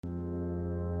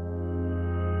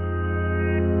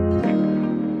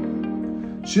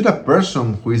Should a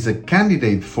person who is a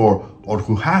candidate for or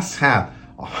who has had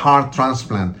a heart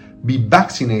transplant be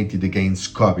vaccinated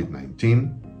against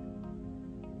COVID-19?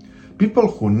 People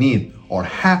who need or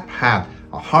have had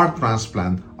a heart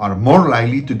transplant are more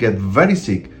likely to get very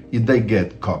sick if they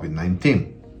get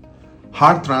COVID-19.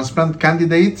 Heart transplant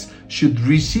candidates should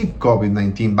receive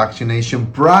COVID-19 vaccination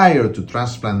prior to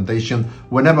transplantation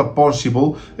whenever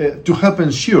possible to help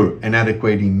ensure an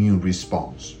adequate immune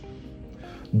response.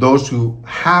 Those who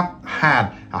have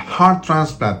had a heart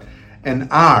transplant and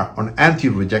are on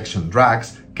anti-rejection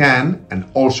drugs can and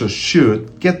also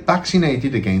should get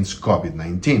vaccinated against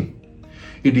COVID-19.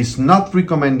 It is not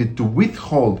recommended to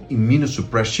withhold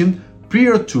immunosuppression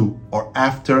prior to or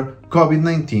after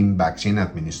COVID-19 vaccine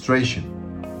administration.